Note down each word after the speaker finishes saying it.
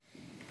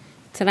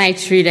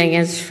Tonight's reading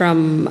is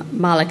from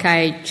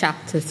Malachi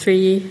chapter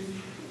 3,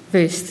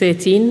 verse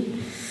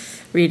 13,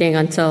 reading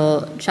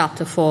until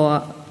chapter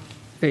 4,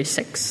 verse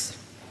 6.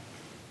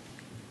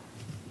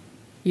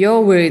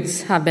 Your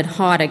words have been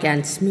hard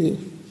against me,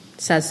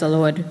 says the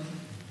Lord.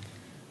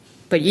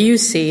 But you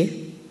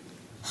say,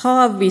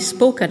 how have we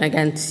spoken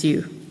against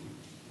you?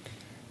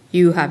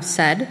 You have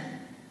said,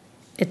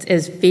 it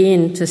is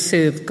vain to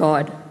serve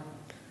God.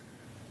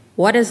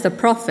 What is the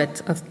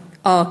profit of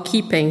our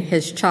keeping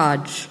his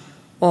charge,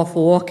 of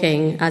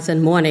walking as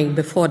in mourning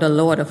before the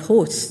Lord of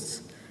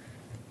hosts?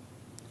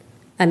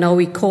 And now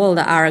we call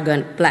the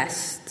arrogant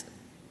blessed.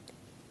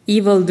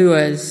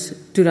 Evildoers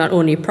do not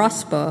only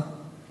prosper,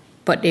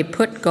 but they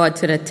put God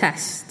to the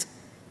test,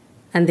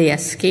 and they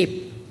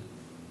escape.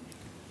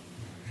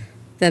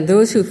 Then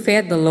those who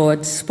feared the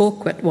Lord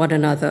spoke with one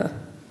another.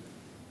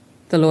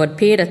 The Lord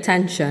paid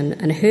attention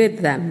and heard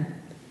them,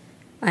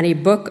 and a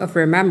book of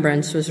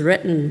remembrance was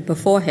written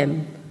before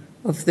him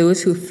of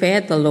those who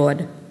feared the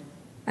Lord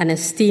and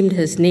esteemed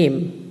his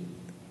name.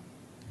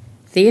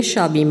 They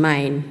shall be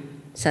mine,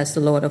 says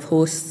the Lord of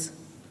hosts,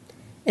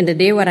 in the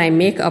day when I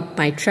make up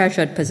my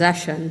treasured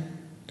possession,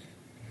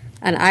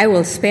 and I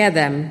will spare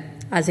them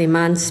as a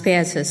man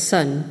spares his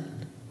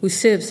son who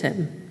serves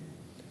him.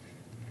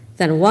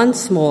 Then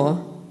once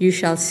more you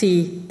shall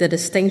see the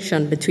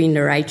distinction between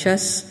the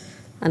righteous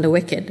and the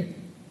wicked,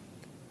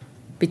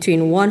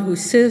 between one who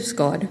serves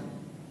God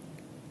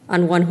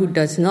and one who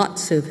does not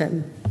serve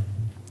him.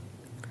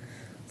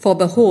 For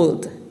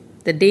behold,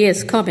 the day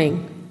is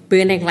coming,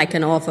 burning like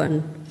an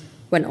oven,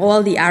 when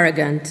all the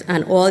arrogant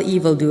and all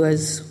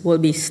evildoers will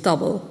be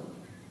stubble.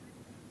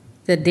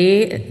 The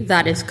day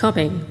that is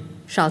coming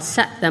shall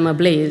set them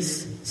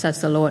ablaze,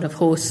 says the Lord of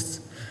hosts,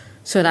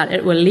 so that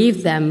it will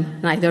leave them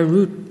neither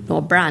root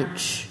nor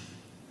branch.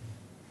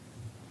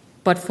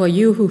 But for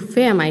you who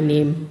fear my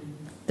name,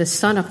 the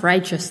Son of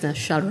Righteousness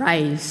shall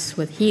rise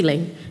with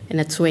healing in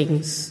its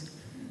wings.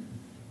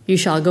 You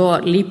shall go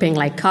out leaping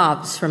like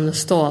calves from the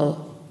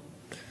stall,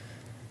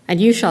 and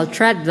you shall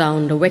tread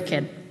down the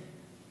wicked,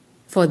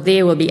 for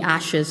they will be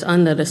ashes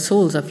under the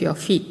soles of your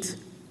feet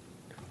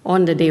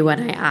on the day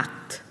when I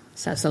act,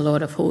 says the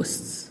Lord of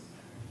hosts.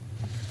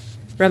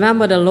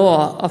 Remember the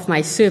law of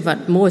my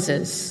servant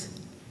Moses,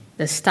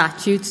 the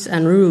statutes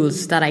and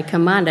rules that I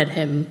commanded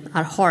him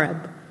at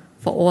Horeb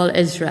for all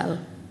Israel.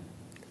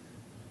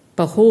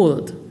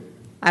 Behold,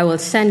 I will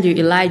send you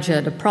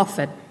Elijah the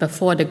prophet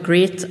before the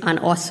great and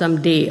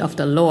awesome day of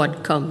the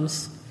Lord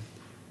comes.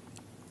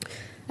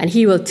 And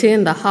he will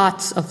turn the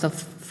hearts of the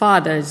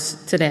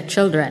fathers to their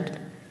children,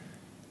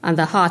 and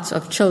the hearts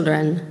of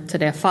children to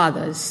their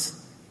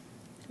fathers,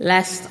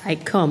 lest I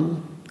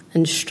come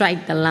and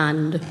strike the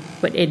land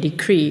with a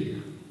decree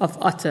of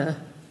utter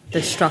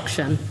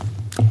destruction.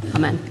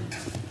 Amen.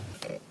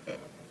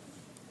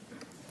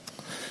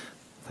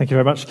 Thank you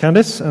very much,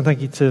 Candice, and thank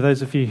you to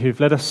those of you who've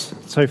led us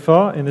so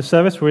far in this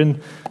service. We're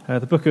in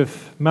the book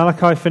of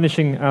Malachi,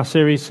 finishing our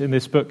series in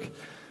this book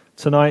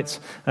tonight.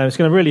 It's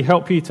going to really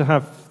help you to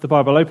have the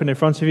Bible open in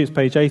front of you. It's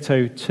page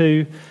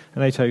 802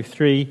 and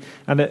 803.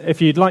 And if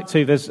you'd like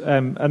to, there's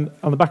and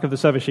on the back of the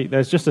service sheet,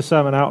 there's just a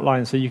sermon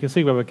outline, so you can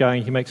see where we're going.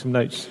 You can make some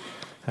notes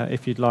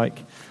if you'd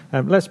like.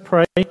 Let's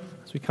pray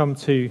as we come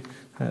to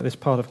this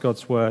part of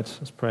God's Word.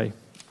 Let's pray.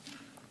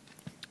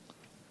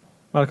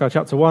 Malachi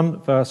chapter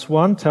 1, verse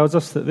 1 tells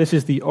us that this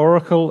is the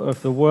oracle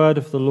of the word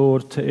of the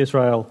Lord to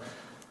Israel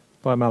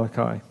by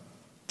Malachi.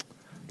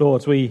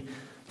 Lord, we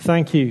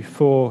thank you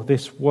for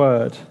this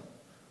word,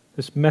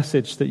 this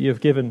message that you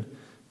have given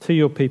to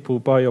your people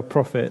by your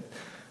prophet.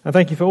 And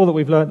thank you for all that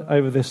we've learned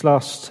over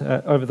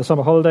over the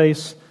summer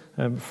holidays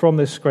from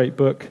this great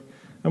book.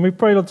 And we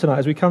pray, Lord, tonight,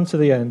 as we come to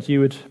the end, you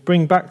would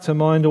bring back to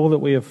mind all that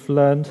we have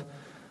learned,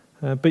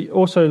 but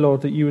also,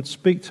 Lord, that you would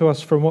speak to us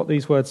from what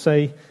these words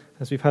say,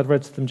 as we've had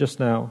read to them just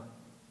now.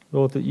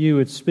 Lord, that you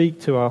would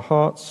speak to our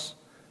hearts,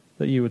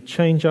 that you would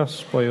change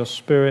us by your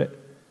Spirit,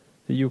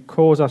 that you would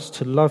cause us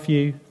to love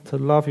you, to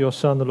love your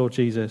Son, the Lord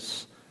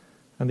Jesus,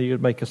 and that you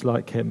would make us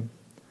like him.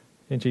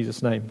 In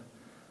Jesus' name,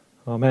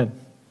 amen.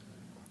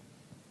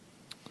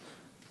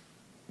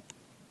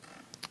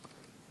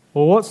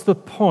 Well, what's the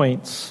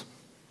point?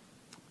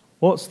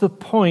 What's the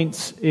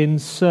point in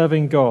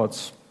serving God?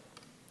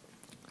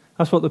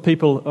 That's what the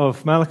people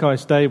of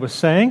Malachi's day were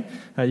saying.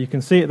 You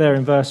can see it there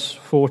in verse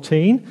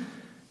 14.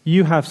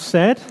 You have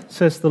said,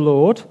 says the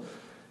Lord,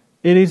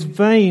 it is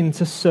vain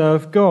to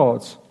serve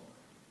God.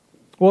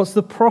 What's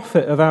the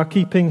profit of our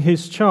keeping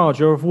his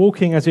charge, or of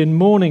walking as in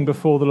mourning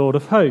before the Lord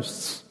of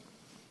hosts?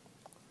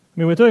 I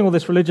mean, we're doing all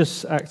this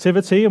religious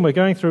activity and we're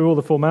going through all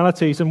the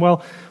formalities, and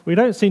well, we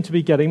don't seem to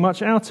be getting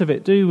much out of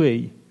it, do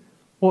we?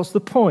 What's the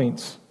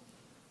point?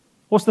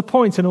 What's the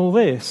point in all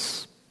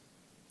this?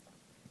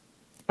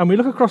 And we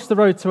look across the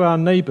road to our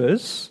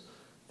neighbours,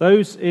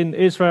 those in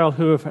Israel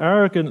who have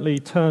arrogantly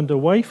turned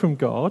away from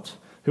God,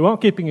 who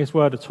aren't keeping his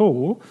word at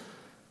all,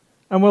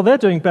 and well, they're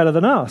doing better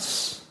than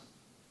us.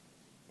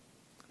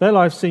 Their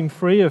lives seem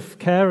free of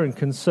care and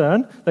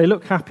concern. They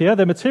look happier.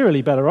 They're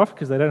materially better off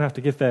because they don't have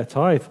to give their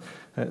tithe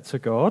to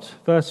God.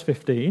 Verse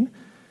 15,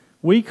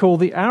 We call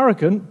the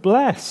arrogant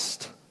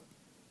blessed.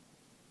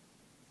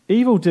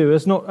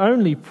 Evildoers not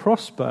only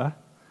prosper,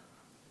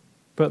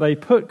 but they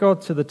put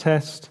God to the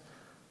test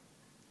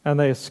and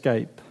they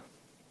escape.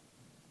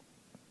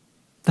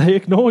 They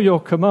ignore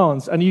your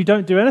commands and you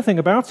don't do anything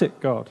about it,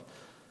 God.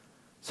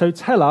 So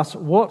tell us,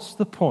 what's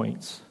the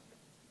point?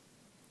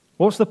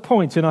 What's the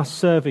point in us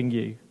serving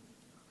you?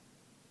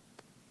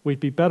 We'd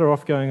be better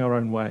off going our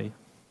own way.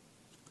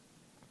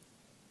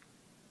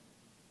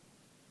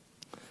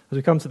 As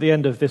we come to the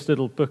end of this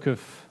little book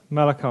of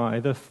Malachi,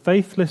 the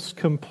faithless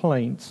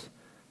complaint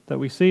that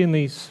we see in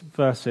these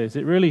verses,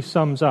 it really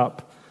sums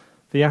up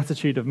the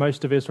attitude of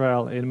most of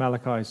Israel in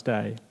Malachi's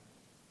day.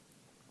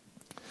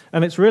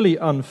 And it's really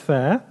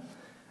unfair,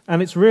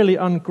 and it's really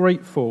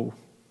ungrateful.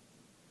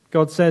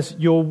 God says,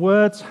 your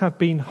words have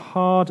been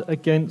hard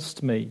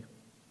against me.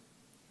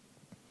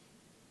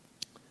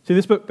 See,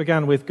 this book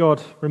began with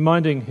God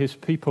reminding his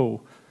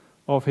people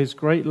of his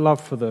great love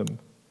for them.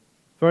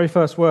 Very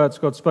first words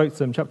God spoke to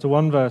them, chapter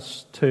 1,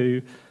 verse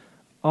 2,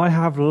 I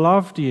have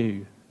loved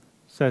you,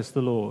 says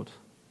the Lord.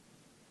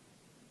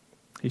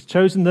 He's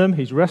chosen them,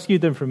 he's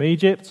rescued them from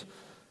Egypt,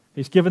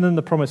 he's given them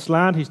the promised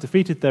land, he's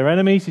defeated their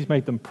enemies, he's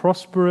made them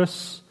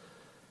prosperous,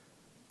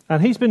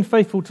 and he's been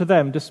faithful to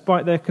them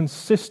despite their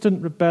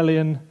consistent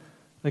rebellion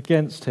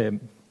against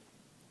him.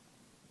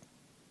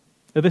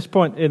 At this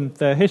point in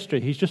their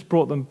history, he's just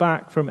brought them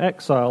back from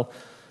exile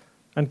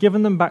and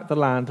given them back the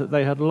land that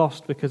they had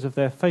lost because of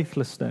their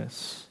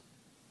faithlessness.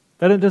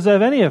 They don't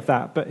deserve any of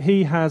that, but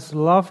he has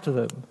loved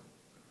them.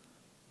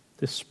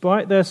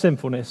 Despite their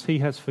sinfulness, he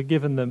has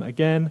forgiven them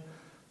again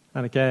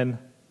and again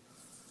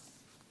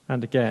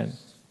and again.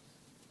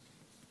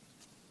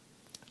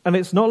 And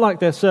it's not like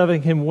they're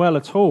serving him well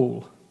at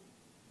all.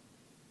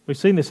 We've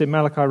seen this in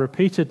Malachi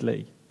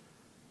repeatedly.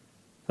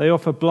 They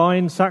offer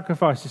blind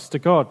sacrifices to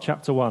God,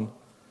 chapter 1.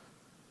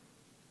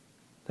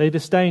 They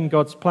disdain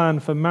God's plan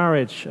for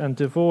marriage and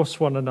divorce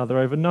one another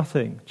over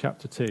nothing,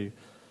 chapter 2.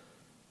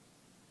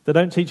 They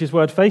don't teach his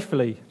word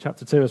faithfully,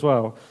 chapter 2 as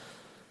well.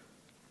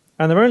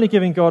 And they're only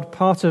giving God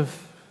part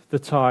of the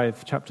tithe,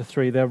 chapter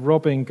 3. They're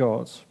robbing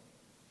God.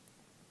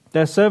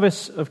 Their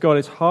service of God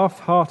is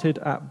half-hearted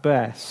at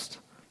best.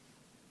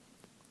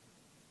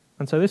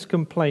 And so this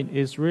complaint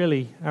is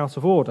really out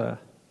of order.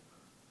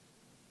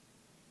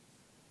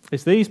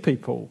 It's these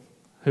people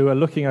who are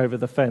looking over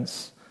the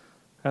fence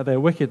at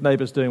their wicked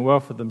neighbours doing well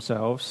for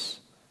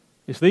themselves.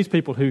 It's these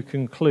people who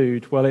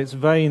conclude, well, it's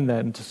vain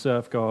then to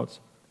serve God.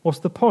 What's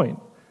the point?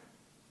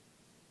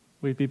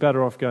 We'd be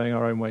better off going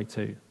our own way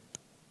too.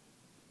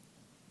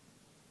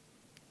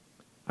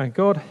 And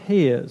God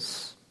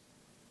hears,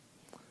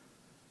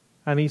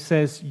 and he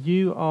says,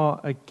 you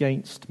are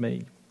against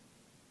me.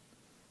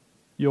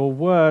 Your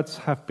words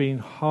have been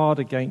hard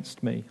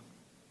against me.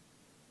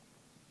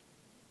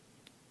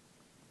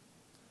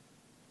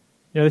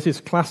 You know, this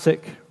is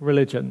classic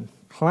religion.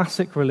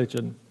 Classic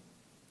religion.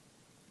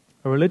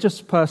 A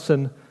religious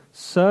person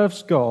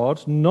serves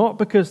God not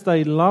because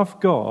they love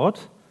God,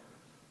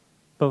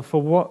 but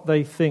for what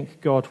they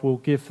think God will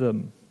give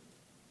them.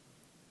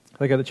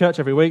 They go to church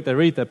every week, they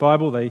read their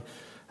Bible, they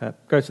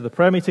go to the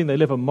prayer meeting, they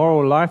live a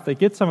moral life, they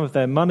give some of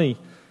their money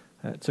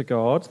to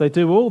God, they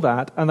do all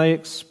that, and they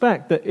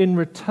expect that in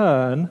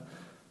return,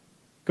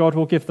 God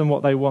will give them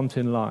what they want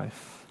in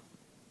life.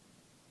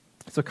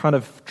 It's a kind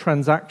of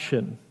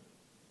transaction.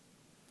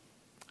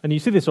 And you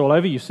see this all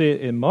over. You see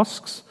it in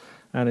mosques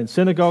and in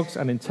synagogues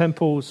and in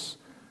temples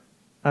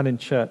and in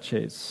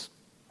churches.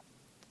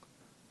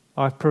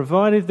 I've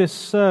provided this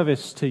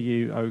service to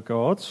you, O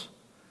God.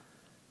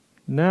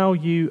 Now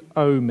you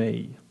owe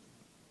me.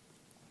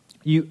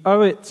 You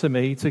owe it to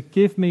me to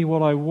give me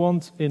what I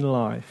want in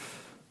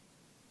life.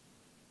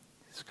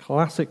 It's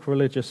classic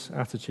religious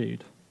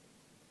attitude.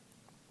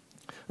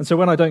 And so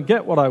when I don't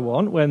get what I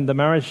want, when the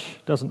marriage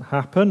doesn't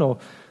happen, or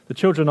the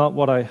children aren't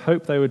what I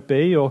hope they would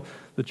be, or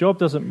the job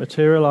doesn't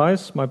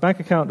materialize, my bank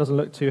account doesn't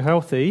look too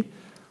healthy,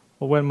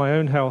 or when my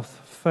own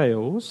health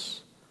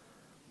fails,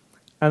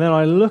 and then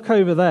I look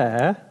over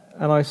there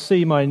and I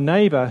see my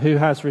neighbor who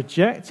has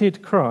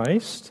rejected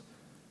Christ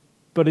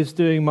but is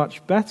doing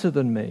much better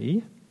than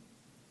me,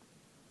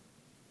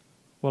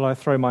 well, I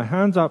throw my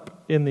hands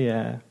up in the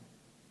air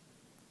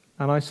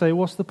and I say,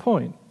 what's the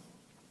point?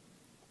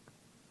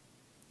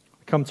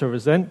 I come to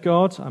resent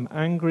God, I'm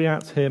angry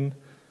at him,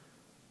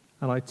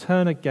 and I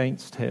turn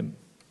against him.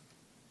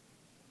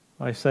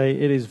 I say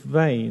it is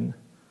vain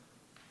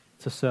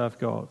to serve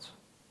God.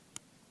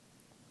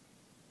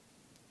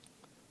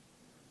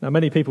 Now,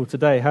 many people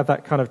today have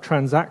that kind of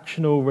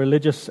transactional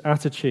religious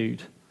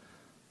attitude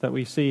that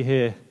we see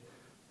here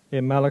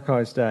in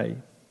Malachi's day.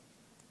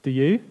 Do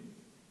you?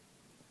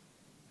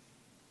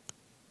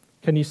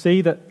 Can you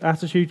see that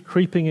attitude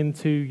creeping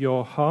into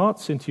your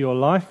hearts, into your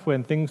life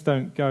when things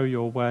don't go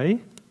your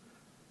way?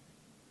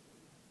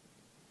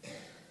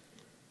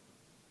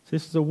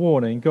 This is a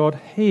warning. God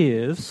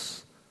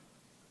hears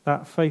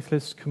that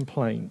faithless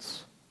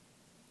complaint.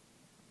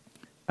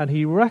 And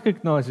he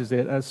recognizes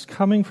it as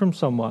coming from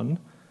someone,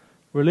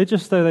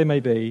 religious though they may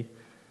be,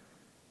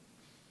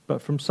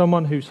 but from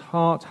someone whose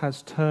heart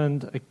has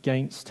turned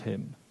against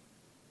him.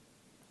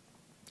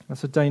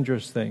 That's a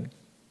dangerous thing.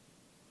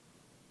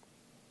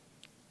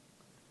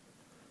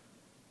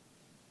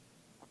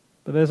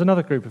 But there's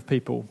another group of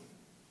people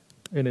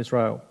in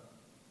Israel.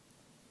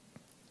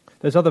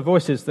 There's other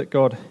voices that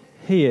God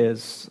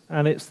hears,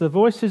 and it's the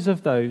voices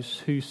of those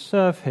who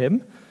serve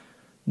him,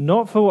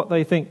 not for what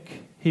they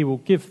think he will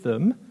give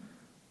them,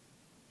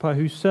 but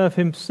who serve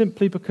him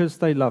simply because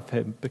they love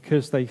him,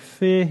 because they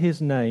fear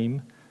his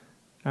name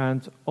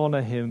and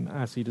honour him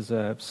as he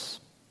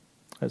deserves.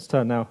 Let's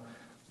turn now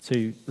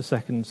to the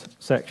second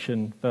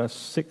section, verse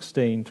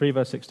 16, 3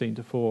 verse 16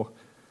 to 4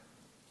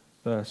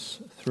 verse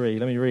 3.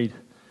 Let me read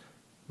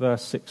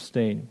verse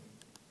 16.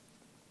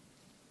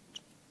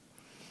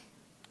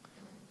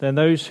 Then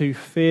those who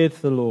feared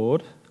the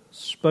Lord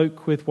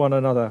spoke with one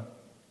another.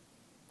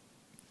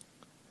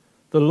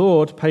 The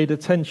Lord paid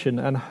attention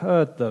and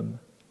heard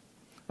them,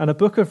 and a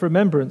book of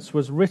remembrance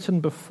was written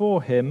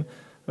before him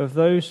of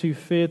those who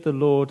feared the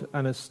Lord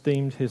and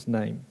esteemed his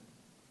name.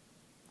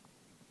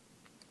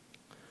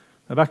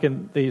 Now, back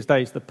in these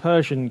days, the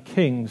Persian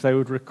kings, they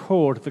would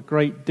record the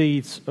great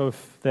deeds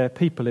of their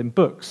people in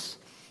books.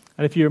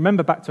 And if you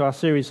remember back to our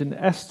series in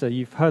Esther,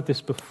 you've heard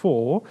this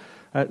before.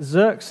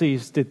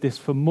 Xerxes did this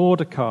for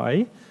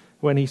Mordecai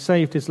when he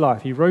saved his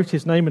life. He wrote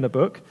his name in a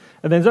book,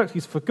 and then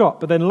Xerxes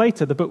forgot, but then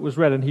later the book was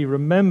read and he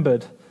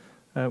remembered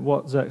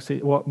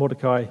what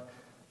Mordecai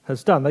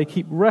has done. They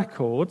keep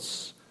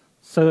records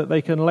so that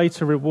they can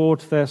later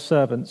reward their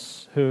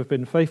servants who have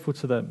been faithful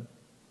to them.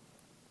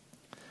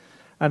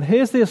 And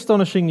here's the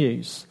astonishing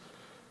news,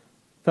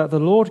 that the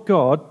Lord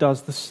God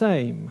does the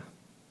same.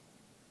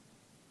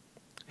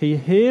 He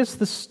hears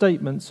the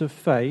statements of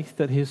faith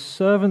that his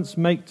servants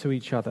make to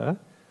each other,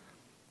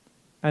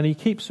 and he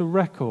keeps a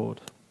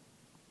record.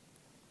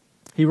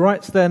 He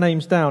writes their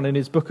names down in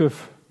his book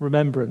of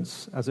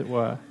remembrance, as it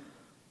were,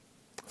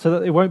 so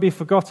that it won't be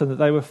forgotten that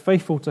they were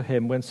faithful to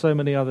him when so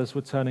many others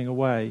were turning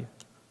away.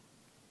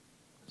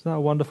 Isn't that a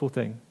wonderful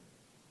thing?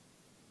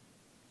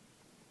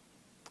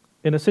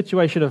 In a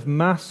situation of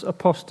mass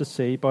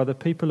apostasy by the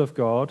people of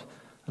God,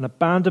 an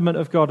abandonment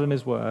of God and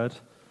his word,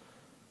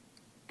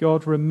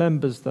 God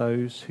remembers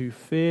those who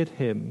feared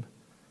him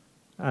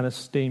and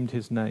esteemed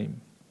his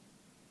name.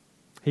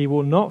 He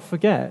will not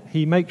forget.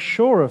 He makes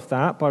sure of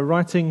that by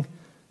writing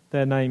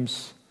their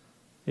names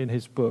in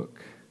his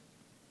book.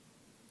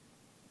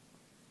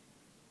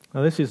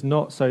 Now, this is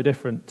not so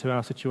different to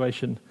our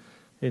situation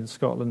in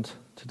Scotland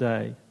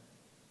today.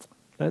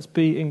 Let's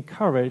be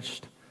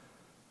encouraged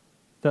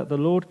that the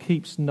Lord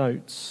keeps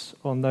notes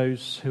on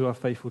those who are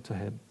faithful to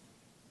him.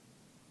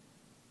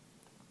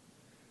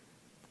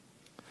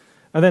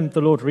 And then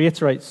the Lord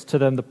reiterates to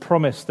them the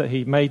promise that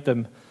he made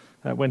them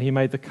when he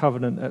made the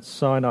covenant at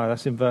Sinai.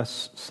 That's in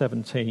verse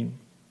 17.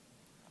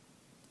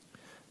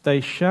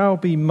 They shall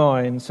be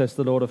mine, says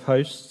the Lord of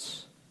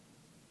hosts,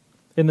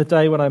 in the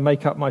day when I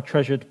make up my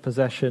treasured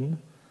possession,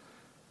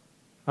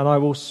 and I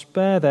will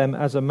spare them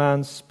as a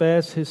man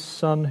spares his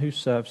son who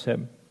serves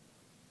him.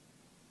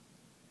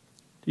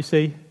 Do you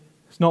see?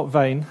 It's not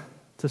vain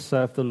to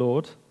serve the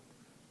Lord.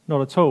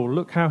 Not at all.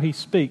 Look how he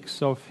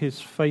speaks of his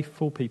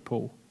faithful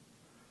people.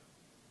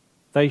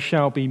 They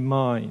shall be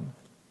mine.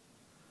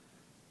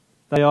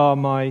 They are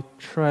my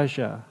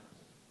treasure.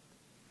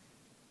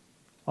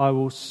 I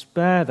will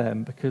spare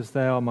them because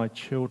they are my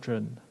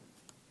children,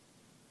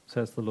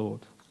 says the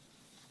Lord.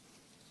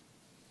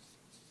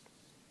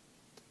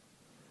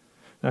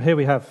 Now here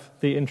we have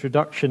the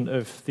introduction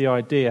of the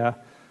idea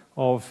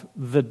of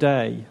the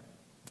day.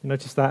 You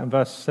notice that in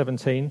verse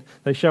 17.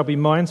 They shall be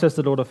mine, says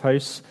the Lord of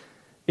hosts,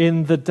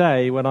 in the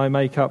day when I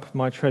make up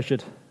my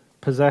treasured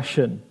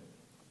possession.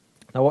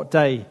 Now what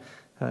day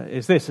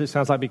is this? It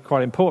sounds like it'd be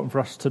quite important for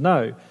us to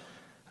know.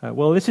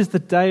 Well, this is the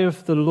day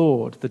of the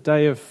Lord, the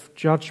day of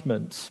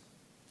judgment,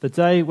 the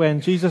day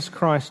when Jesus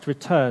Christ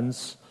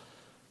returns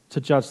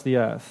to judge the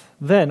earth.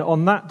 Then,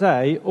 on that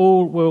day,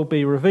 all will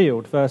be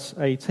revealed. Verse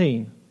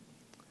 18.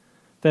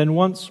 Then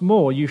once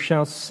more you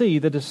shall see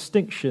the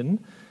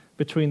distinction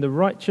between the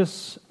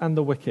righteous and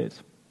the wicked,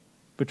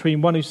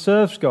 between one who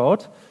serves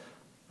God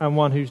and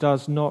one who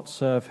does not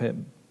serve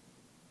him.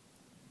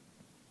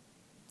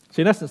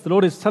 So in essence, the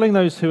Lord is telling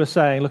those who are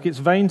saying, look, it's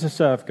vain to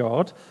serve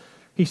God.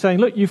 He's saying,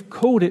 look, you've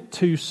called it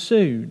too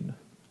soon.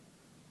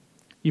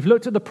 You've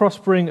looked at the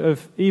prospering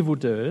of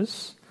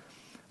evildoers,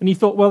 and you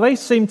thought, well, they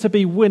seem to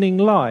be winning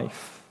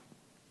life.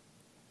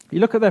 You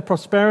look at their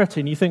prosperity,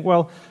 and you think,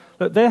 well,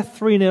 look, they're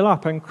 3-0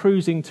 up and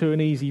cruising to an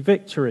easy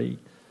victory.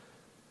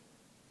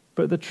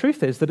 But the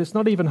truth is that it's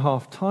not even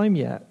half time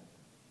yet.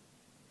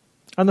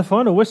 And the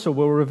final whistle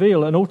will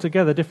reveal an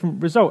altogether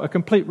different result, a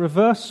complete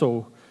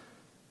reversal.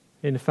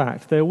 In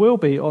fact, there will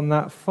be on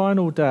that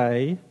final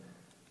day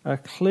a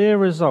clear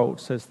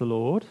result, says the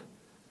Lord.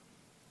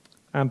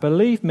 And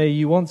believe me,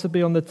 you want to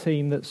be on the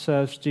team that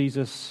serves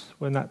Jesus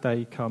when that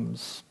day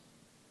comes.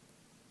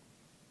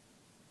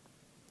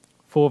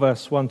 4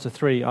 verse 1 to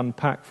 3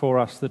 unpack for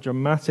us the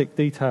dramatic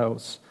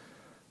details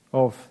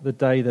of the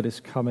day that is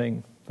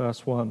coming.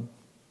 Verse 1.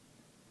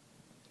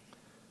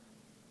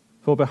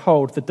 For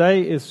behold, the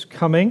day is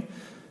coming,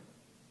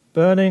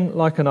 burning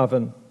like an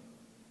oven,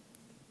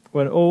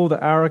 when all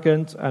the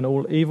arrogant and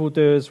all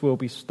evildoers will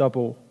be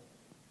stubble.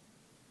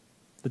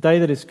 The day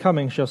that is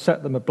coming shall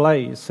set them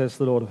ablaze, says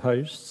the Lord of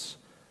hosts,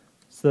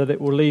 so that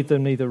it will leave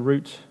them neither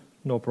root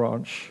nor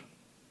branch.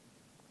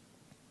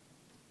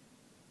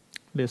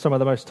 These are some of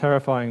the most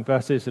terrifying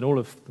verses in all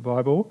of the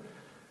Bible.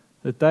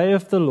 The day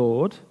of the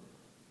Lord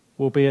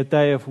will be a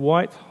day of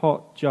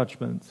white-hot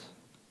judgment.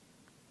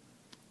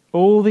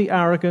 All the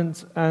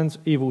arrogant and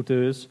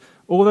evildoers,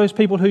 all those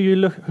people who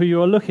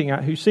you are looking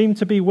at, who seem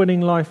to be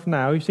winning life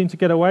now, who seem to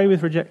get away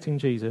with rejecting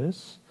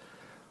Jesus,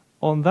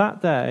 on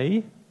that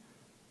day,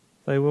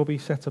 they will be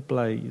set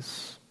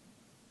ablaze.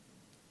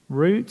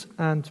 Root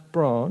and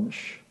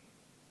branch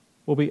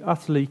will be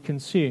utterly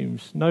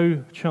consumed,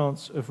 no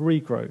chance of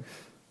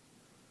regrowth.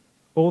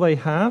 All they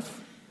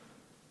have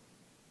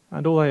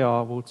and all they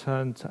are will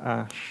turn to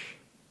ash.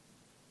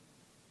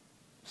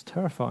 It's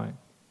terrifying.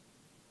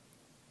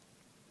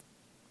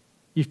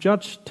 You've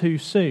judged too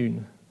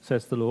soon,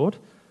 says the Lord.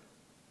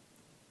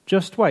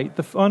 Just wait,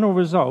 the final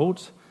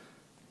result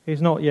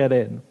is not yet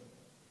in.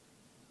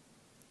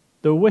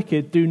 The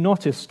wicked do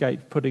not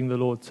escape putting the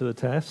Lord to the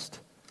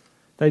test.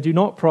 They do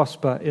not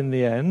prosper in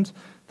the end.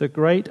 The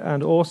great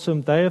and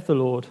awesome day of the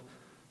Lord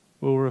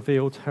will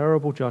reveal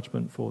terrible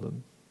judgment for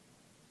them.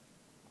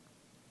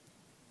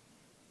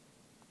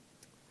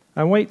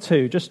 And wait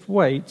too, just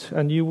wait,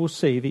 and you will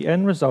see the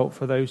end result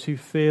for those who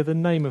fear the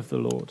name of the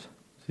Lord.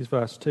 This is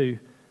verse 2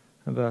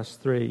 and verse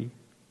 3.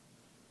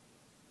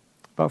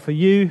 But for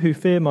you who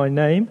fear my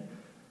name,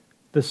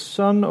 the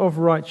Son of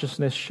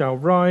Righteousness shall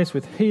rise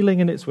with healing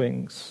in its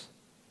wings.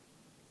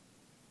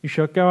 You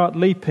shall go out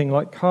leaping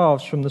like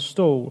calves from the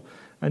stall,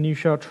 and you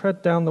shall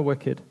tread down the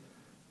wicked,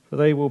 for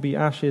they will be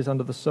ashes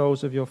under the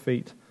soles of your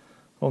feet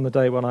on the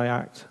day when I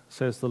act,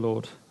 says the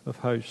Lord of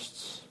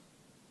hosts.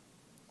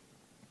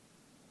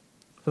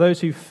 For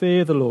those who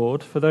fear the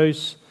Lord, for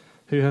those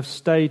who have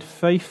stayed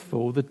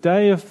faithful, the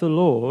day of the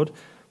Lord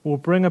will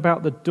bring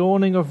about the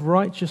dawning of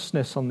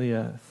righteousness on the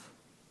earth.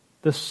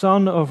 The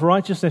Son of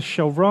Righteousness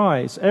shall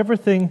rise.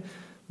 Everything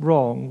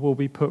wrong will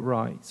be put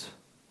right.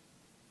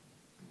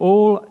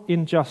 All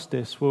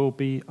injustice will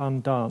be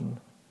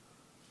undone.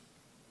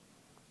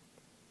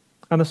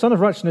 And the Son of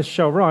Righteousness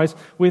shall rise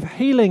with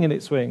healing in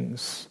its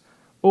wings.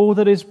 All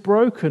that is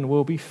broken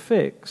will be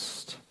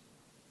fixed.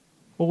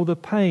 All the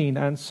pain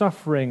and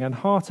suffering and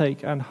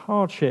heartache and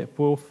hardship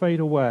will fade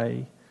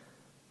away.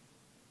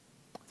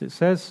 As it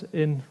says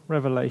in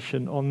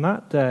Revelation, on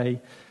that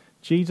day,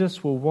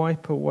 Jesus will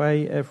wipe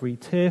away every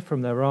tear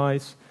from their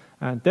eyes,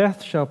 and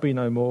death shall be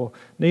no more.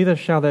 Neither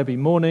shall there be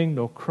mourning,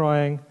 nor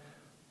crying,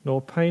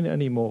 nor pain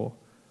any more,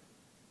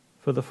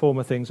 for the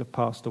former things have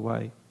passed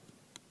away.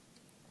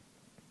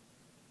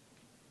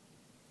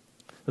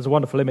 There's a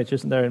wonderful image,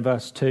 isn't there, in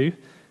verse 2?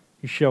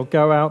 You shall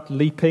go out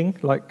leaping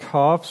like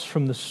calves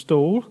from the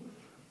stall.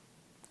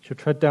 You shall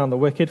tread down the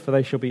wicked, for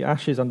they shall be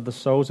ashes under the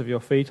soles of your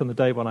feet on the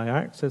day when I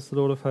act, says the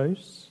Lord of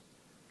hosts.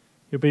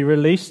 You'll be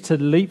released to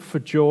leap for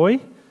joy,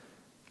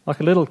 like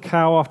a little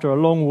cow after a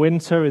long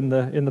winter in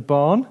the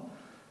barn.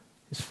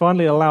 It's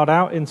finally allowed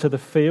out into the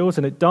fields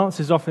and it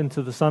dances off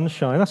into the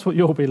sunshine. That's what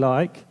you'll be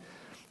like.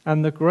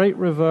 And the great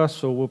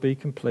reversal will be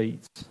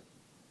complete.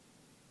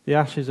 The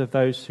ashes of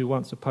those who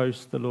once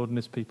opposed the Lord and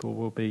his people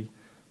will be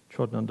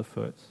trodden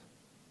underfoot.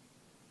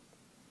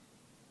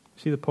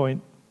 See the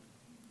point?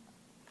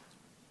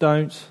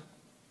 Don't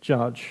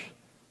judge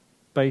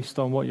based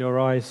on what your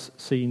eyes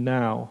see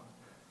now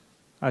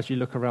as you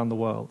look around the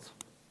world.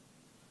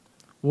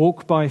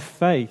 Walk by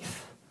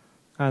faith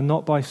and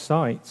not by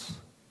sight.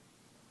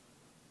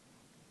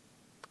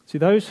 See,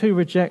 those who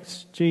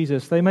reject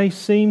Jesus, they may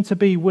seem to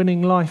be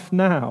winning life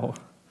now.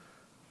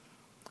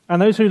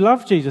 And those who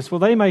love Jesus, well,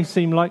 they may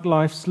seem like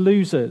life's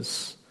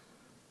losers.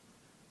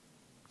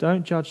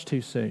 Don't judge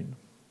too soon.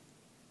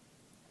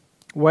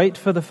 Wait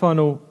for the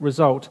final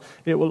result.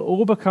 It will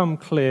all become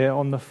clear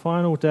on the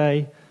final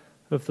day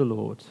of the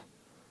Lord.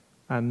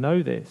 And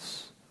know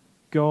this,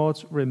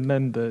 God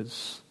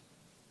remembers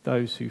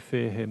those who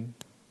fear him.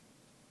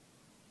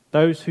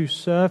 Those who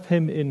serve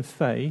him in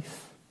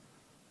faith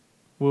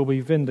will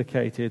be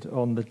vindicated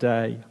on the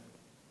day.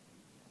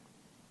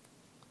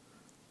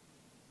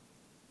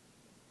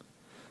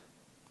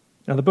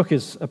 Now, the book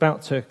is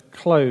about to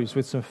close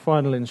with some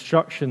final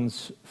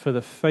instructions for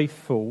the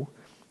faithful,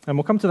 and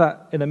we'll come to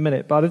that in a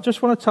minute, but I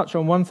just want to touch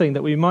on one thing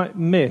that we might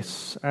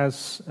miss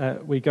as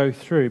we go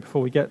through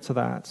before we get to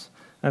that.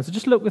 And so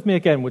just look with me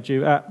again, would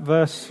you, at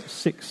verse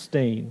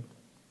 16.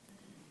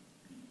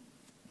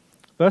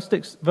 Verse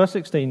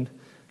 16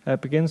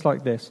 begins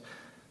like this.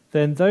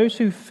 Then those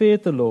who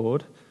feared the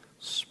Lord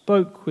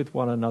spoke with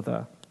one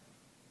another.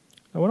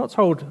 Now, we're not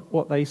told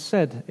what they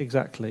said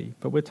exactly,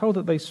 but we're told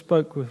that they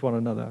spoke with one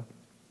another.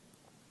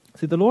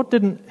 See, the Lord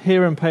didn't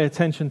hear and pay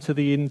attention to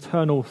the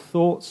internal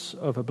thoughts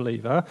of a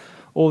believer,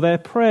 or their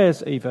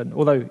prayers even,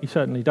 although he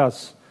certainly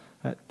does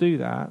do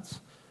that.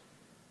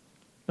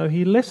 No,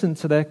 he listened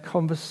to their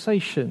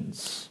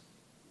conversations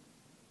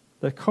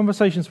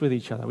with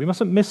each other. We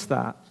mustn't miss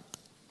that.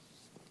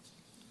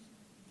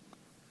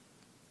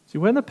 See,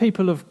 when the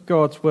people of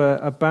God were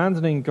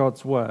abandoning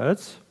God's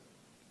word,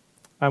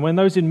 and when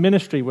those in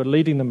ministry were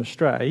leading them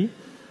astray,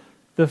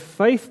 the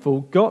faithful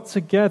got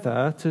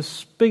together to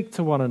speak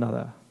to one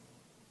another.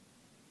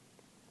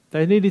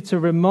 They needed to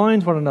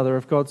remind one another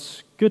of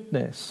God's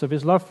goodness, of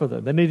his love for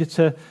them. They needed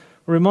to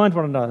remind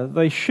one another that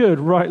they should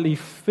rightly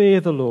fear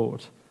the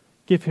Lord,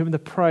 give him the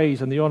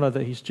praise and the honor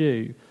that he's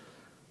due.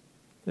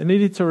 They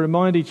needed to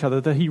remind each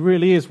other that he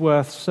really is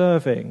worth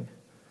serving,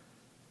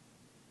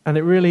 and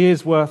it really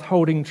is worth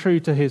holding true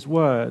to his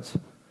word,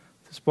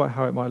 despite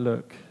how it might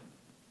look.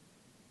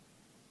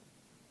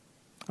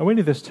 And we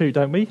need this too,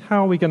 don't we?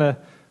 How are we going to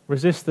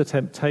resist the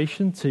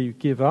temptation to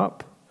give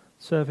up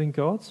serving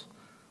God?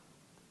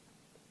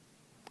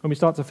 When we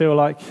start to feel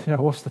like,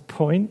 what's the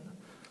point?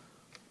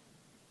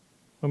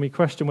 When we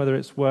question whether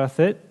it's worth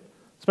it,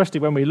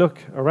 especially when we look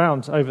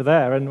around over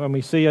there and when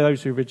we see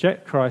those who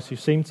reject Christ who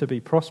seem to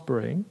be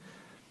prospering,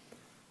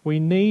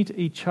 we need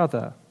each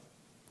other.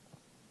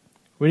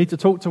 We need to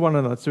talk to one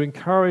another, to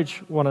encourage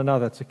one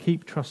another to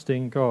keep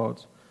trusting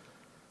God.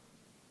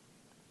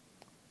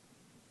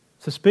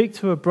 To speak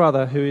to a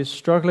brother who is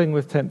struggling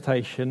with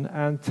temptation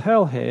and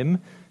tell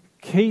him,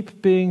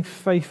 keep being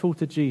faithful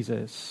to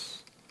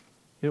Jesus.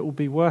 It will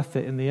be worth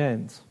it in the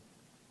end.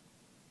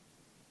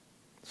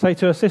 Say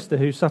to a sister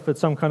who suffered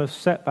some kind of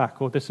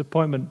setback or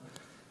disappointment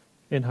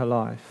in her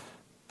life,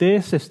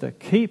 dear sister,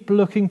 keep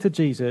looking to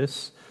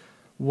Jesus.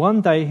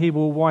 One day he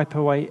will wipe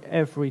away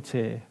every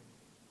tear.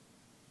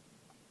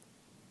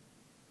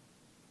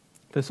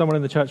 There's someone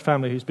in the church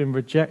family who's been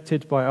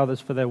rejected by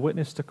others for their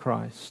witness to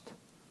Christ.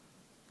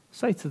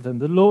 Say to them,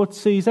 the Lord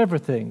sees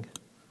everything.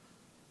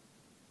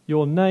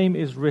 Your name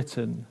is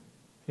written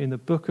in the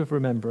book of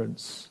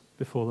remembrance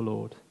before the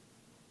Lord.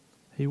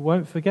 He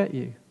won't forget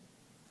you.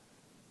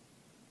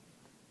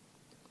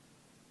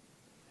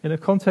 In a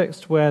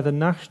context where the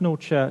national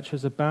church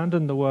has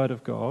abandoned the word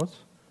of God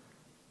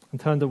and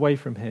turned away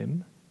from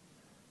him,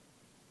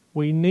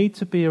 we need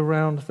to be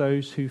around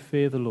those who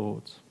fear the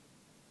Lord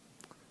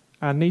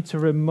and need to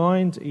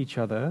remind each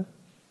other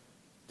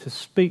to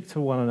speak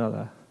to one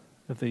another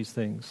of these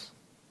things.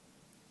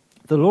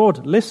 The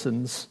Lord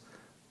listens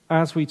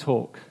as we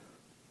talk.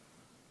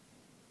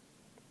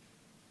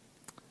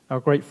 Our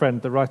great friend,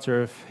 the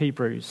writer of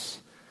Hebrews,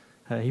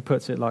 he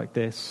puts it like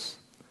this: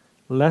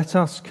 let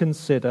us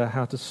consider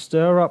how to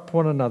stir up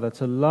one another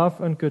to love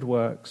and good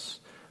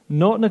works,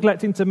 not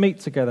neglecting to meet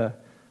together,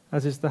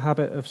 as is the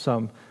habit of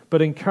some,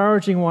 but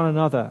encouraging one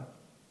another.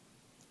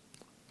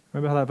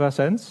 Remember how that verse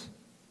ends?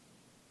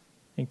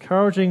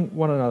 Encouraging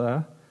one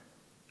another,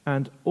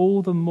 and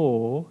all the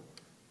more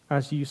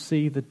as you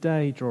see the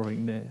day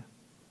drawing near.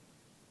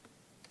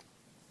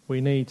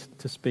 We need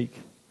to speak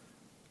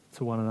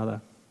to one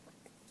another.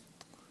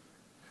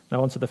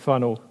 Now on to the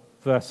final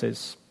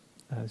verses.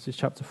 This is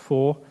chapter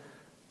 4,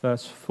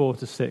 verse 4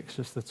 to 6,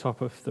 just the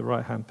top of the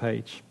right-hand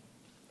page.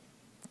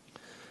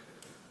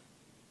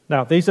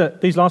 Now, these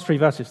last three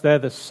verses, they're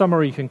the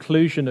summary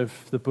conclusion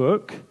of the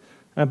book.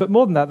 But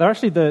more than that,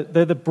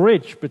 they're the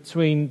bridge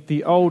between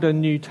the Old and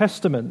New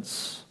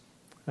Testaments.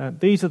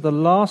 These are the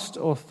last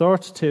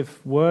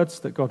authoritative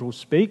words that God will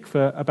speak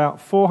for about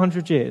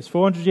 400 years.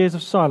 400 years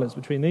of silence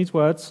between these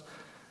words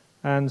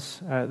and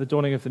the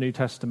dawning of the New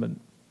Testament.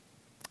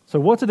 So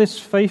what are this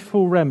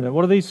faithful remnant?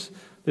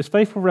 This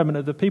faithful remnant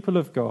of the people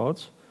of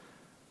God?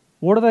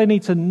 What do they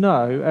need to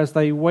know as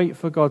they wait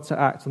for God to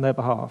act on their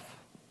behalf?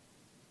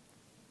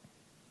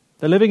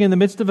 They're living in the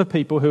midst of a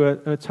people who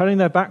are turning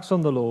their backs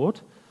on the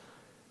Lord.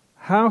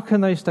 How can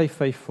they stay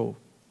faithful?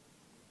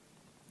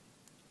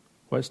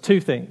 Well, it's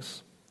two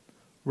things.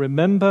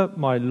 Remember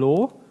my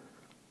law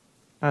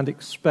and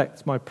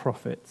expect my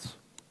profits.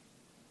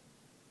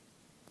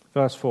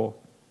 Verse 4.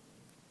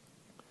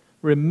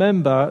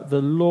 Remember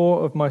the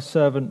law of my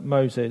servant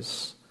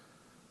Moses,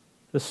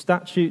 the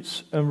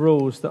statutes and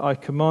rules that I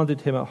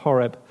commanded him at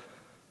Horeb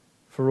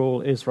for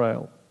all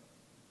Israel.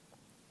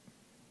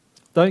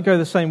 Don't go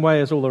the same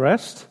way as all the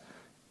rest.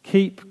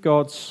 Keep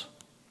God's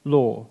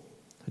law.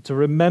 To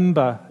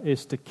remember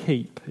is to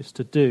keep, is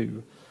to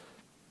do.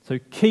 So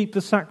keep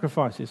the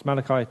sacrifices,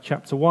 Malachi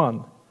chapter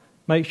 1.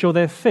 Make sure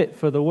they're fit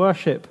for the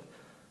worship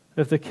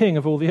of the King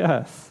of all the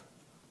earth.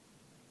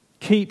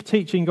 Keep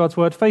teaching God's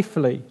word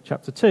faithfully,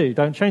 chapter 2.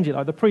 Don't change it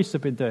like the priests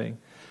have been doing.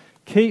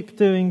 Keep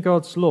doing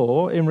God's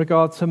law in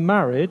regard to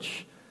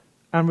marriage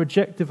and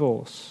reject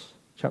divorce,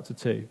 chapter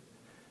 2.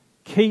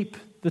 Keep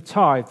the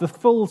tithe, the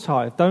full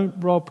tithe.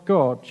 Don't rob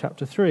God,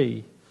 chapter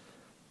 3.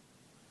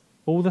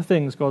 All the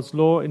things God's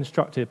law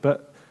instructed,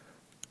 but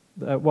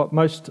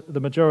the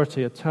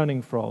majority are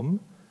turning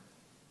from,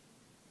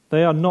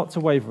 they are not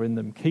to waver in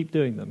them. Keep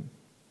doing them.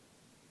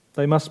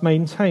 They must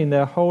maintain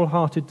their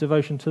wholehearted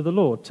devotion to the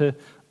Lord, to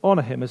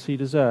honor him as he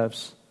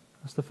deserves.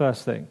 That's the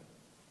first thing.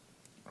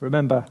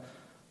 Remember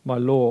my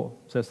law,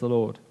 says the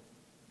Lord.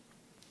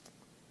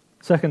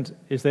 Second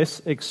is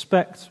this: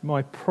 expect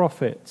my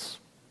profits.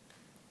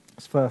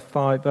 It's verse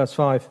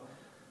 5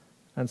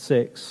 and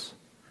 6.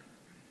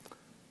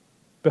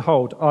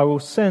 Behold, I will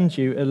send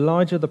you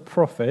Elijah the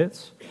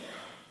prophet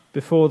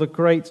before the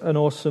great and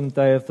awesome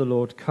day of the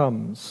Lord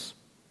comes.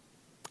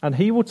 And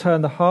he will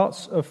turn the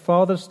hearts of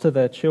fathers to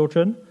their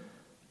children,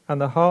 and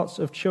the hearts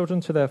of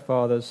children to their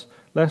fathers,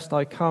 lest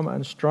I come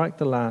and strike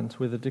the land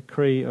with a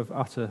decree of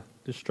utter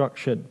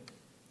destruction.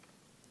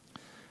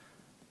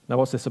 Now,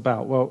 what's this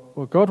about? Well,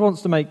 God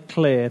wants to make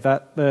clear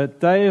that the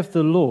day of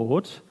the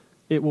Lord,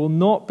 it will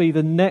not be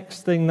the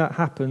next thing that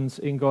happens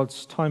in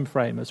God's time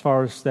frame as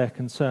far as they're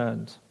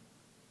concerned.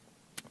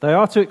 They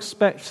are to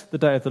expect the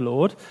day of the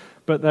Lord,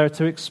 but they're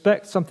to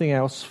expect something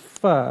else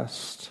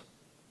first.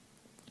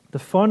 The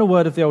final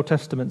word of the Old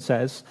Testament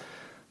says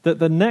that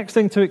the next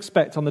thing to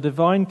expect on the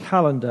divine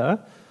calendar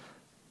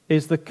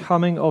is the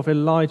coming of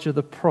Elijah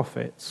the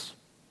prophet.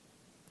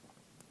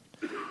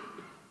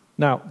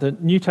 Now, the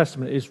New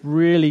Testament is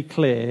really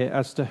clear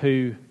as to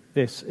who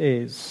this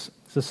is.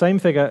 It's the same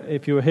figure,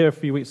 if you were here a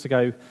few weeks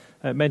ago,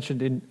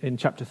 mentioned in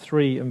chapter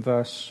 3 and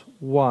verse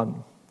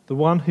 1. The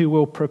one who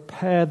will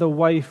prepare the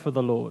way for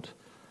the Lord,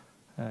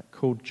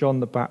 called John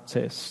the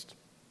Baptist.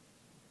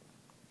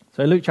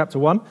 So Luke chapter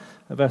 1,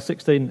 verse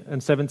 16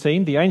 and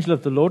 17, the angel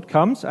of the Lord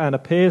comes and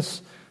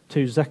appears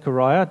to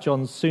Zechariah,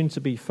 John's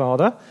soon-to-be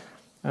father,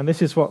 and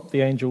this is what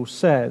the angel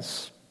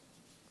says.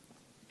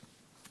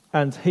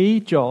 And he,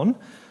 John,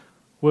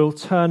 will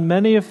turn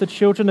many of the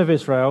children of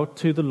Israel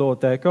to the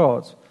Lord their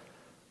God.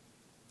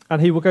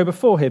 And he will go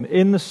before him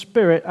in the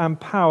spirit and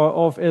power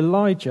of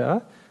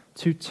Elijah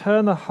to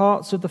turn the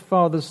hearts of the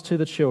fathers to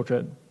the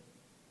children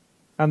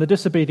and the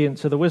disobedient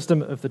to the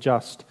wisdom of the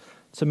just,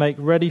 to make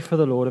ready for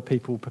the Lord a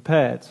people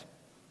prepared.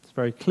 It's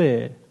very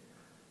clear.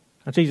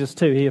 And Jesus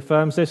too, he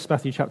affirms this,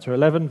 Matthew chapter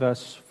 11,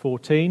 verse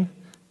 14.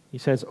 He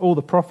says, all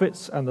the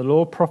prophets and the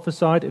law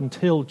prophesied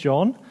until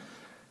John,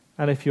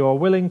 and if you are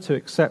willing to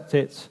accept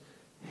it,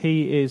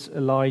 he is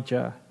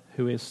Elijah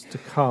who is to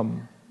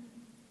come.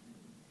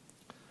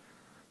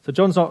 So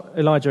John's not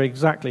Elijah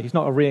exactly. He's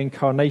not a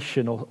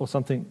reincarnation or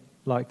something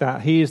like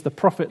that. He is the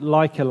prophet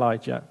like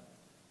Elijah.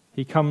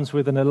 He comes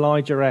with an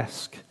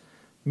Elijah-esque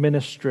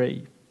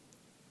ministry,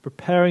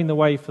 preparing the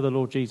way for the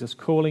Lord Jesus,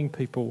 calling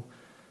people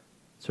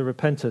to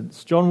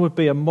repentance. John would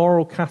be a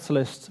moral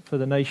catalyst for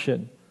the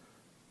nation.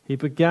 He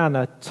began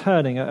a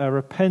turning, a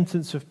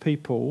repentance of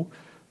people,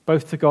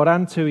 both to God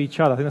and to each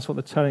other. I think that's what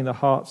the turning the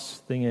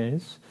hearts thing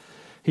is.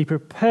 He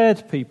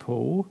prepared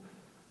people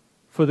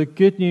for the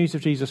good news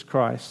of Jesus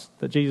Christ,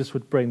 that Jesus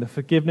would bring, the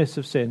forgiveness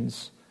of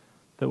sins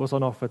that was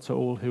on offer to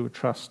all who would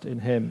trust in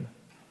him.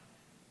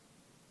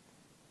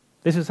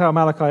 This is how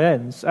Malachi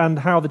ends, and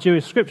how the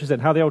Jewish scriptures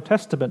end, how the Old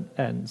Testament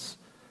ends.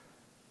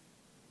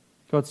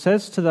 God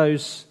says to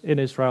those in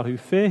Israel who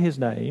fear his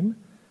name,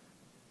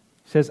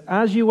 he says,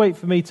 as you wait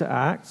for me to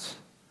act,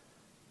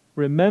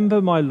 remember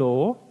my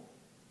law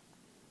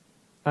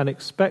and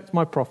expect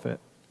my prophet.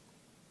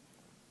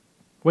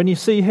 When you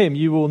see him,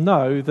 you will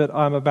know that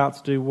I'm about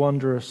to do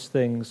wondrous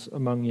things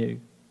among you.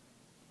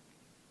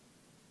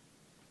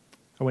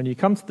 And when you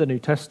come to the New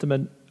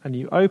Testament and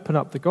you open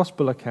up the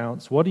gospel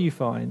accounts, what do you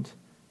find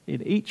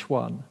in each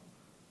one?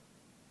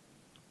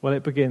 Well,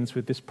 it begins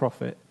with this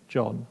prophet,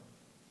 John.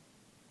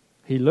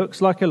 He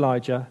looks like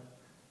Elijah.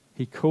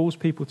 He calls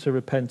people to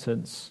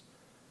repentance,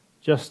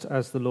 just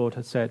as the Lord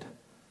had said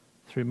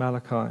through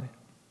Malachi.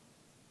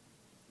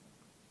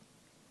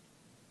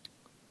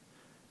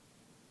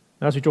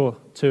 Now, as we draw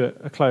to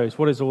a close,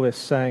 what is all this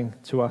saying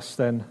to us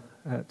then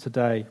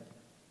today?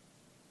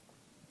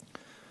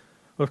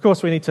 Well, of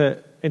course, we need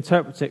to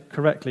interpret it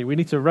correctly. We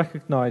need to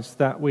recognize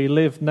that we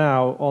live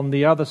now on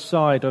the other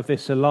side of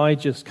this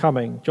Elijah's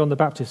coming. John the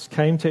Baptist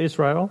came to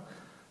Israel.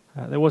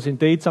 There was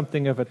indeed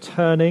something of a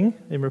turning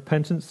in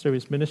repentance through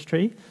his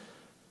ministry.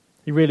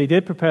 He really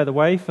did prepare the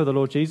way for the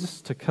Lord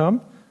Jesus to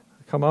come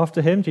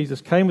after him. Jesus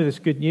came with this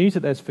good news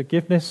that there's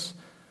forgiveness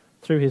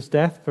through his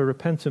death for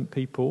repentant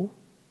people.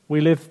 We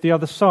live the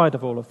other side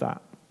of all of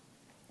that.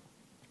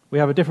 We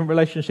have a different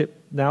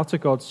relationship now to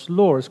God's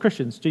law as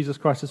Christians. Jesus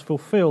Christ has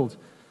fulfilled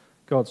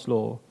God's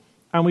law.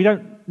 And we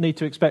don't need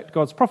to expect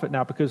God's prophet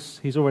now because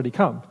he's already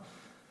come,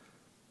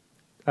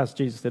 as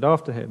Jesus did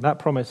after him. That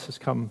promise has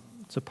come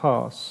to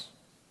pass.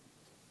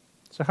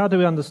 So how do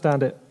we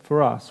understand it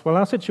for us? Well,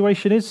 our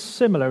situation is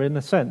similar in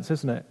a sense,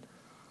 isn't it?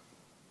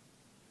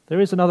 There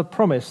is another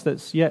promise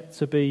that's yet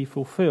to be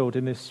fulfilled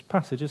in this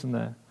passage, isn't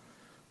there?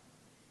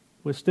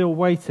 We're still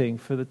waiting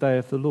for the day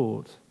of the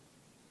Lord.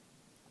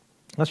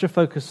 That should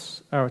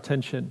focus our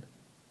attention.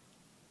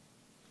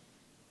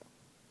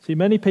 See,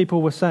 many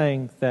people were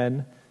saying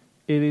then,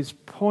 it is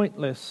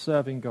pointless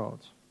serving God.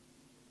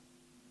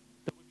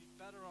 That we'd be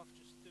better off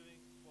just doing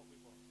what we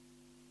want.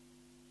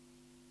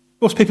 Of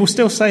course, people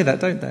still say that,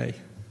 don't they?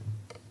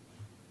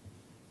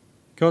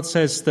 God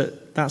says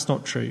that that's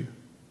not true.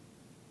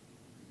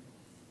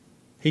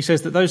 He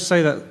says that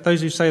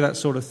those who say that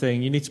sort of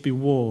thing, you need to be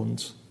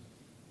warned.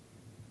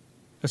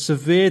 A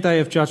severe day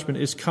of judgment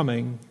is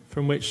coming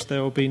from which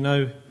there will be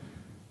no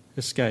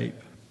escape.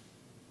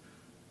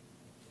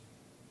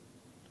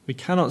 We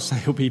cannot say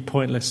it will be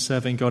pointless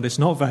serving God. It's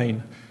not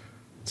vain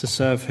to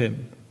serve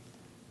him.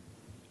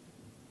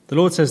 The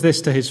Lord says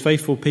this to his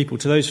faithful people,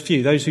 to those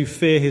few, those who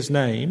fear his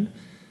name.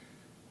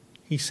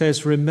 he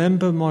says,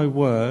 remember my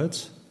word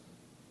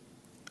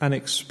and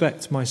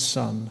expect my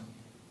Son.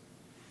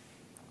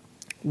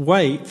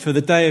 Wait for the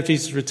day of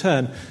Jesus'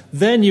 return.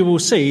 Then you will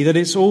see that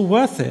it's all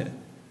worth it.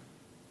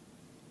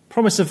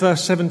 Promise of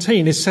verse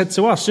 17 is said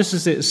to us, just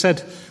as it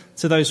said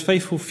to those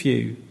faithful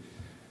few.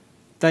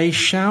 They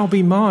shall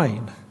be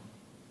mine,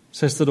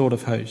 says the Lord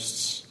of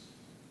hosts,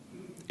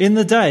 in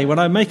the day when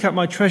I make up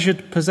my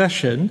treasured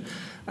possession,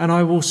 and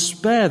I will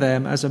spare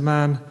them as a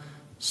man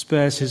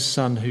spares his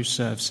son who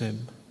serves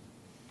him.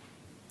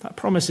 That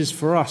promise is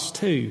for us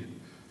too.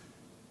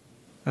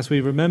 As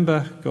we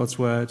remember God's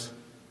word,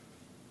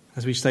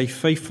 as we stay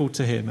faithful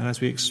to him, and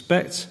as we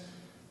expect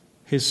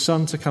his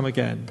Son to come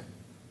again,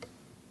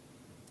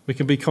 we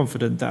can be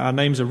confident that our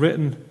names are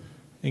written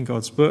in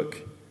God's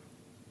book,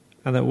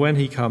 and that when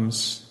he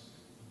comes,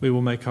 we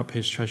will make up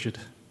his treasured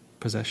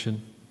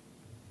possession.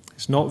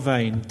 It's not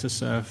vain to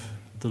serve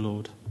the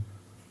Lord.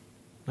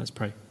 Let's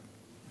pray.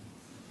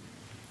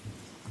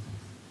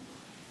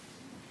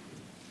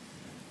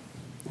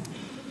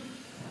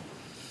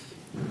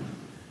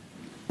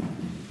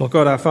 Lord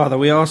God, our Father,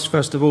 we ask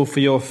first of all for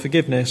your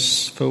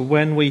forgiveness for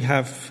when we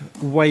have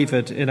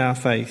wavered in our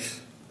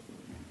faith,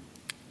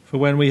 for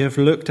when we have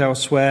looked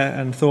elsewhere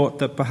and thought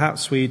that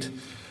perhaps we'd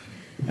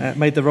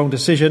made the wrong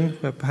decision,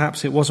 where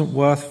perhaps it wasn't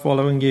worth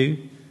following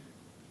you,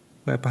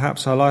 where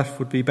perhaps our life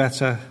would be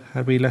better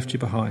had we left you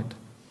behind.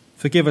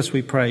 Forgive us,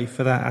 we pray,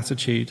 for that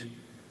attitude.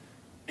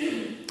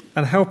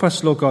 And help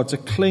us, Lord God, to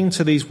cling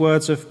to these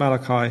words of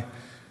Malachi,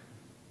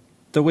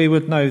 that we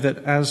would know that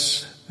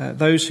as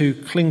those who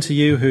cling to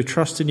you, who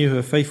trust in you, who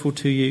are faithful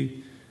to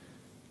you,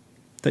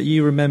 that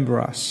you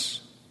remember us,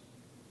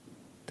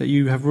 that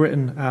you have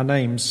written our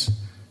names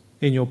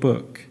in your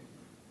book,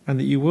 and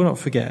that you will not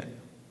forget.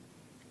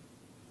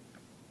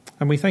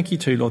 And we thank you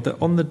too, Lord,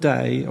 that on the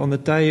day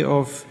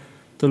of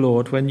the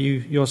Lord, when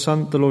your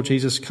Son, the Lord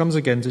Jesus, comes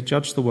again to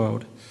judge the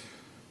world,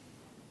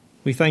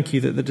 we thank you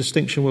that the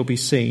distinction will be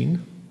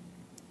seen.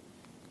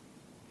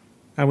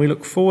 And we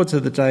look forward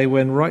to the day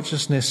when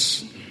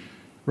righteousness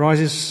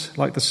rises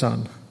like the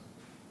sun,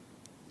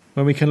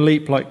 when we can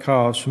leap like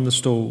calves from the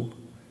stall,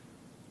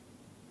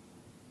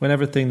 when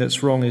everything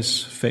that's wrong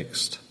is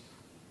fixed,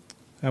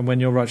 and when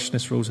your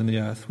righteousness rules in the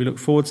earth. We look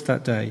forward to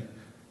that day.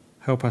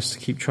 Help us to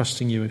keep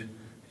trusting you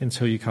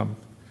until you come.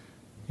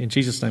 In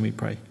Jesus' name we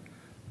pray.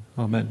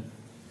 Amen.